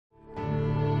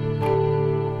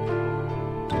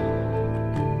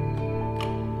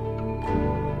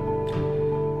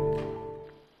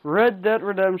Red Dead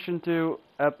Redemption 2,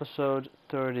 episode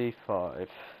 35. I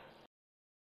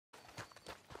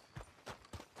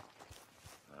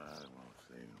won't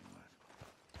say no much.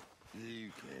 You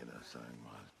can't say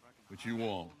much. What you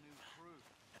want?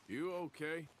 You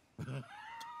okay?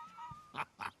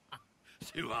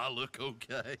 Do I look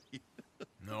okay?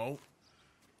 No.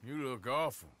 You look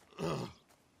awful.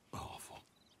 Awful.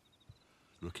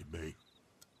 Look at me.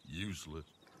 Useless.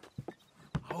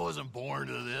 I wasn't born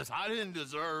to this. I didn't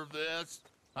deserve this.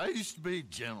 I used to be a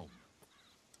gentleman.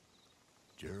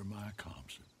 Jeremiah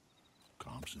Compson.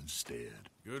 Compson's stead.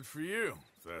 Good for you,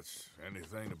 if that's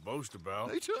anything to boast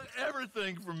about. They took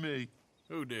everything from me.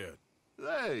 Who did?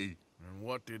 They. And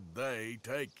what did they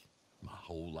take? My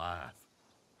whole life.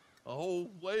 A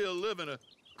whole way of living, a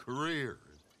career.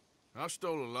 I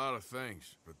stole a lot of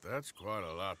things, but that's quite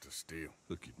a lot to steal.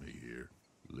 Look at me here.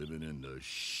 Living in the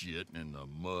shit and in the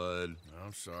mud.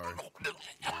 I'm sorry.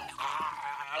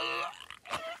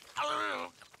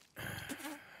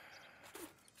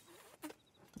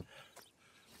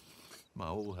 My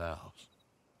old house.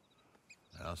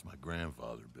 The house my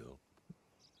grandfather built.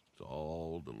 It's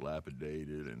all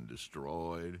dilapidated and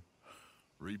destroyed.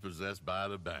 Repossessed by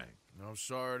the bank. I'm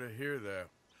sorry to hear that.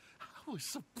 I was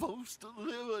supposed to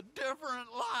live a different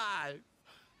life.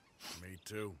 Me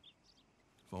too.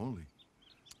 If only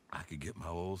I could get my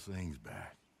old things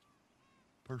back.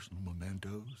 Personal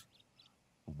mementos,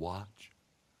 a watch,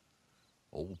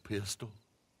 old pistol,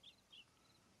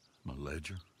 my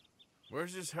ledger.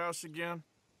 Where's this house again?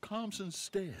 Compson's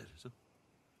Stead,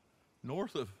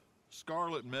 north of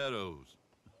Scarlet Meadows.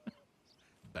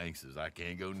 Bank says I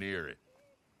can't go near it.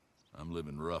 I'm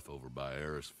living rough over by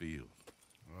Harris Field.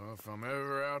 Well, if I'm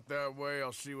ever out that way,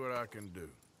 I'll see what I can do.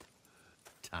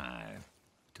 Time.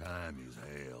 Time is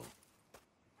hell.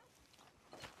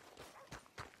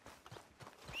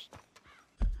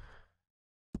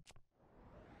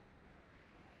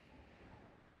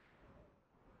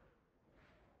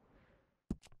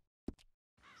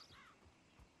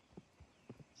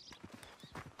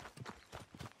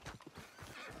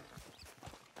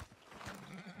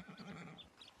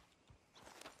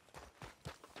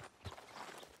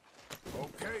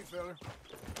 Okay, fella.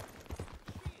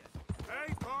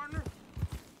 Hey, partner.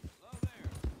 Hello there.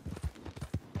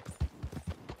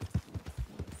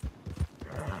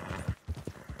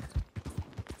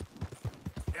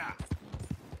 Yeah.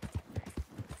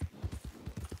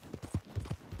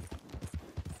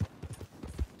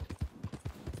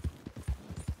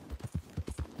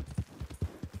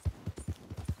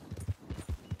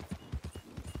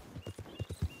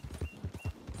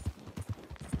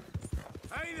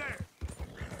 Hey there.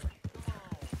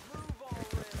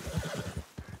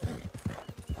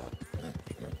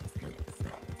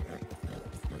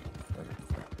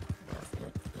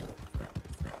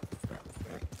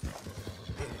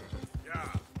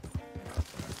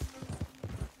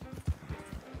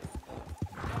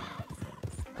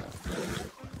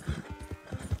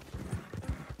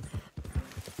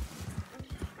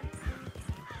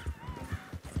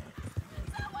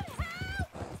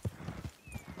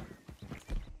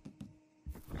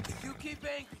 Keep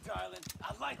angry, darling.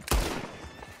 I like it.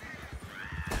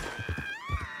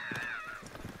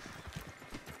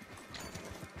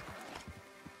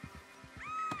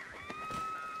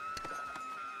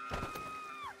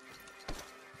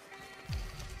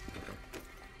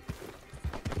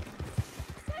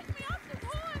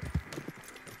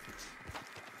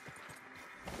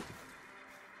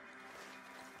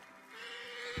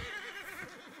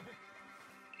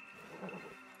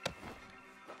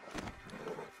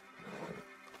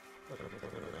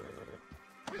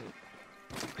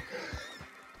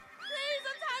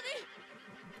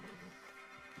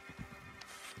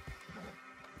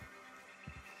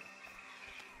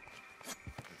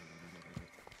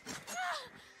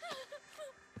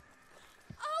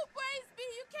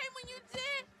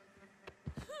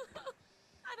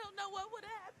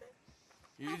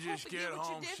 You just get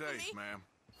home safe, ma'am.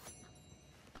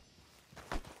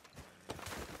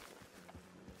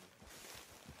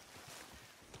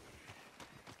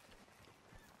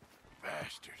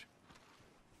 Bastard.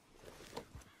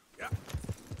 Yeah.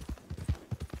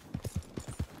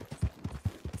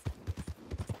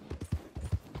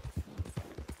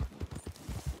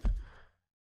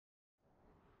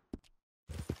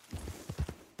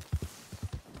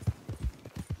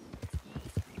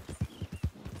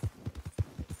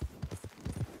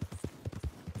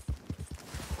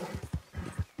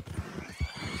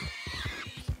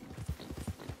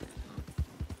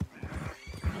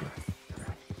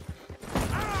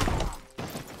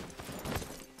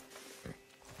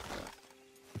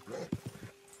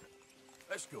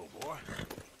 Let's go, boy.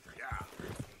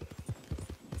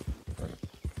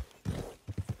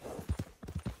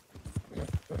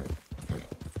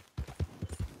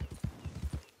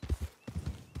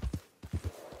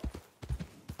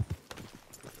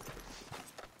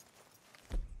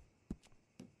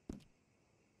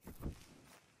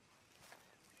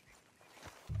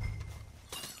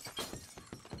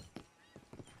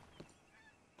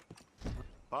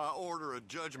 By order of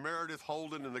Judge Meredith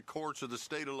Holden in the courts of the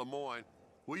state of Lemoyne,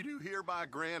 we do hereby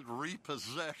grant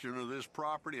repossession of this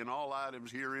property and all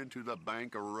items herein to the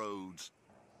Bank of Rhodes.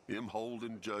 M.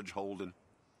 Holden, Judge Holden.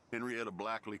 Henrietta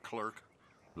Blackley, clerk.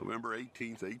 November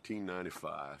 18th,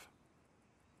 1895.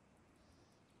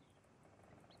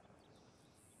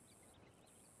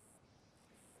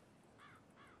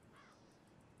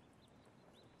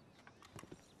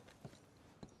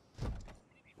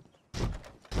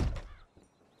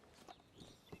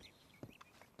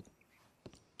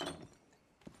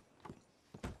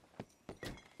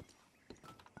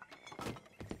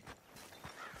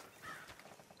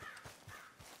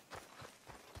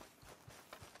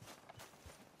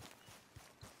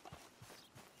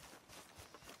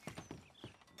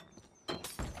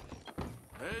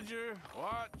 Ledger,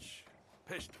 watch,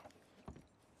 pistol.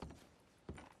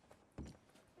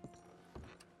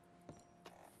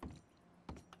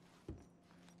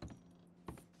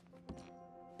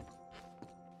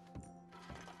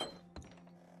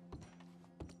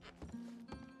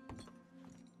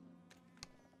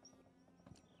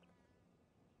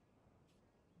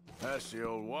 That's the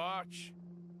old watch.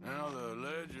 Now the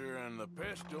ledger and the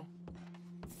pistol.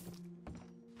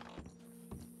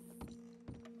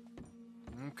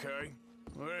 Okay,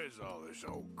 where's all this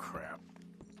old crap?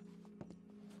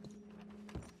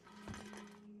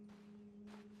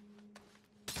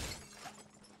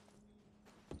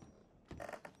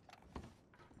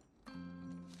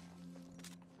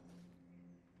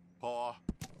 Pa,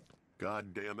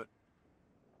 God damn it.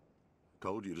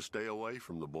 Told you to stay away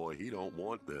from the boy. He don't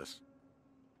want this.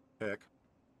 Heck,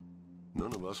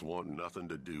 none of us want nothing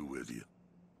to do with you.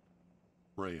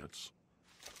 Rance.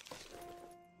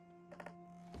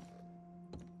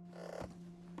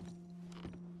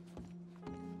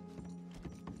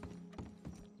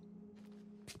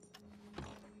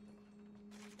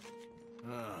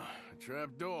 A trap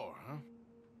door, huh?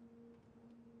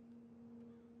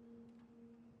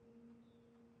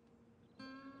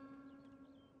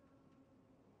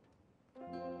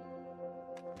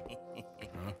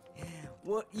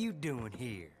 What you doing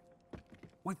here?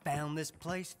 We found this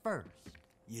place first.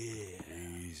 Yeah.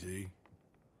 Easy.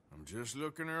 I'm just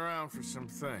looking around for some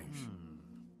things.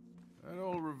 That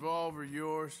old revolver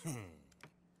yours?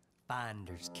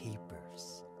 Finders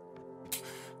keepers.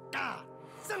 Ah!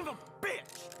 Son of a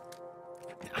bitch!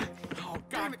 Oh,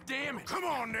 God damn it! Come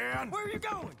on, Dan! Where are you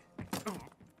going?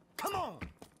 Come on!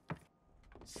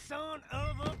 Son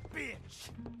of a bitch!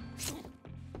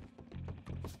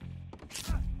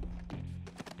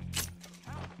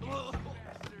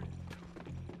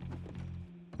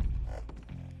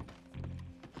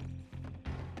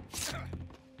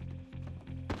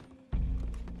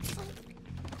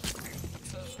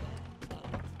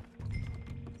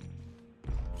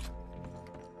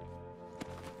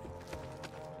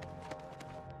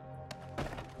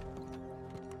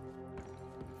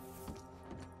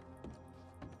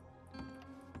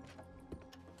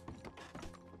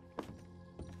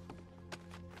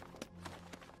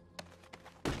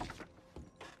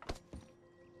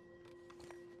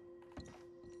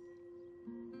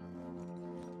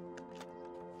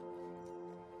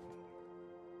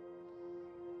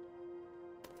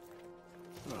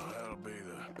 Well, that'll be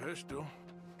the pistol.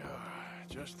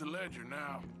 Just the ledger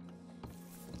now.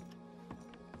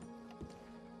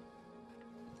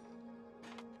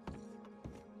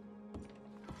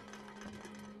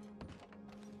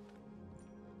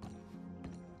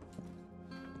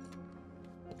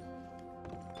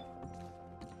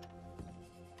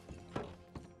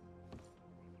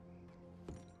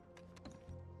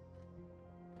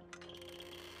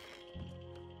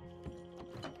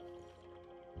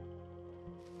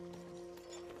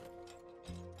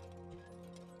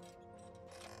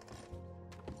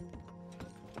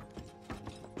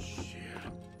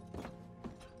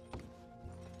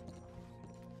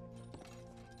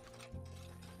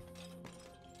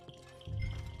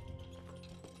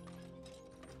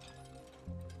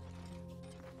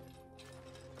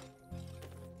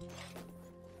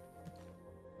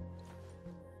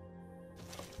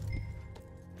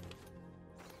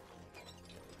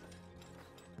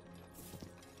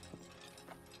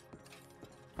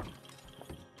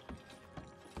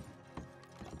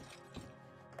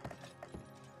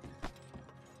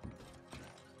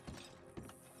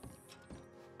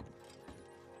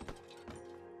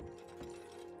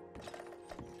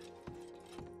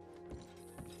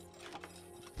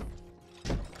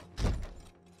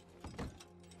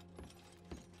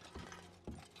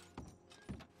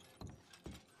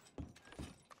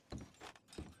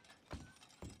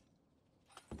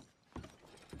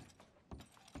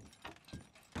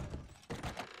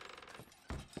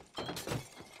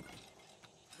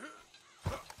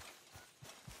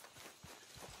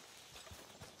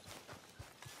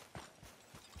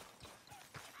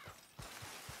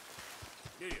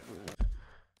 ya.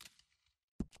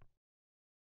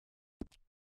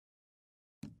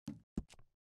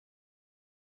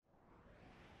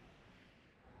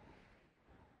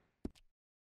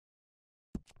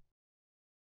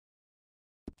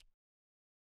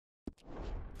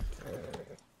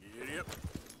 Yep.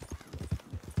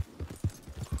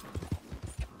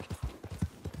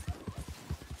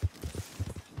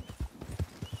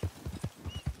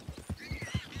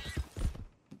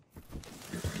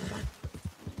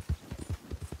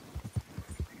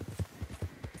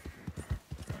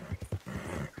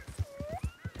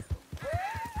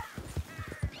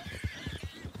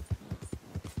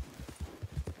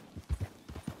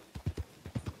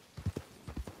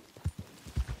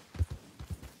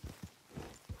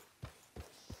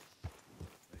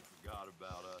 Forgot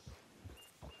about us.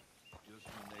 Just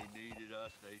when they needed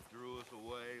us, they threw us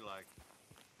away like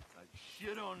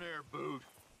shit on their boot.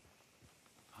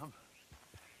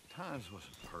 Times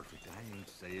wasn't perfect. I ain't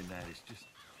saying that. It's just...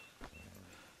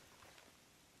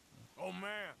 Oh,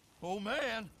 man. Oh,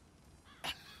 man!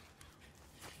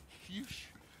 You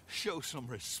show some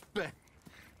respect.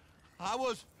 I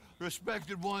was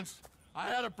respected once. I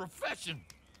had a profession.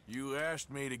 You asked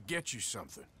me to get you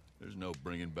something. There's no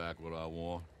bringing back what I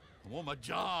want. I want my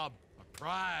job, my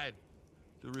pride,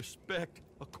 the respect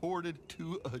accorded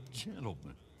to a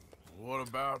gentleman. What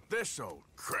about this old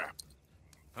crap?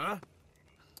 Huh?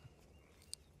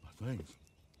 My things.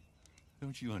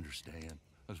 Don't you understand?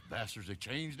 Those bastards, they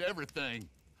changed everything.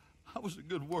 I was a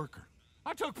good worker.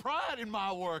 I took pride in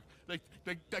my work. They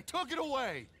took it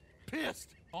away. Pissed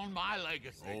on my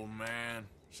legacy. Oh, man.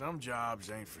 Some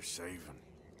jobs ain't for saving.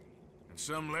 And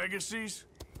some legacies,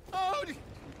 Oh,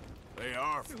 they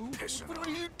are for pissing what on. are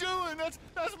you doing?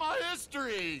 That's my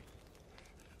history.